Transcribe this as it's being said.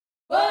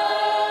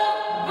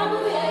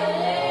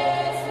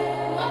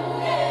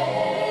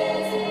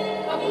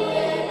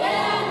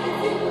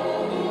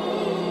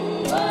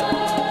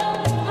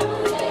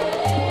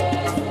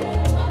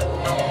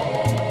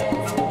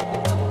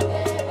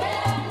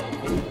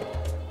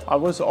I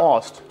was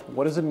asked,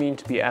 what does it mean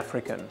to be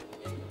African?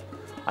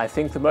 I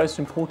think the most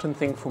important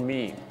thing for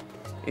me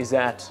is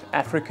that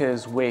Africa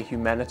is where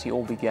humanity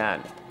all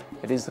began.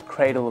 It is the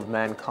cradle of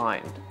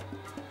mankind.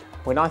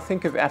 When I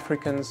think of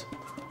Africans,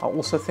 I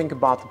also think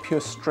about the pure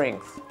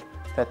strength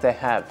that they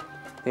have,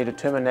 their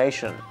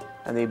determination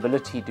and the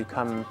ability to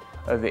come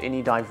over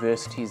any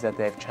diversities that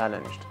they've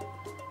challenged.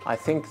 I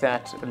think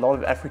that a lot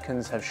of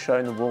Africans have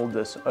shown the world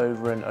this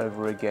over and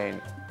over again.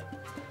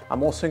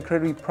 I'm also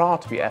incredibly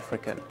proud to be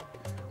African.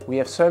 We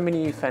have so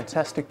many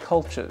fantastic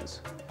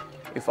cultures.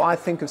 If I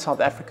think of South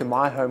Africa,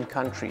 my home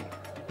country,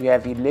 we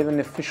have 11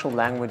 official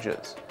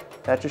languages.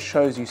 That just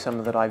shows you some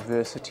of the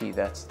diversity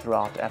that's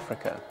throughout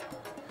Africa.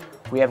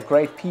 We have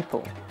great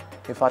people.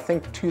 If I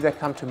think two that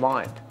come to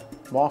mind,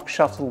 Mark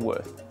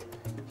Shuttleworth.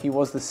 He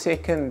was the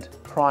second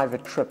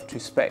private trip to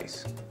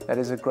space. That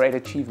is a great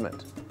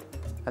achievement.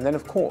 And then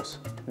of course,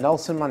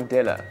 Nelson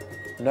Mandela,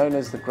 known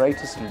as the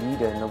greatest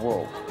leader in the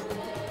world.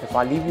 If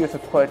I leave you with a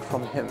quote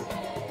from him,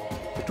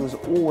 it was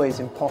always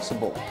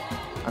impossible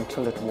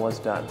until it was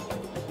done.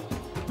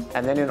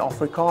 And then in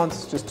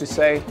Afrikaans, just to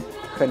say,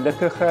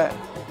 gelukkige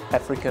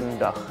African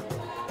dag.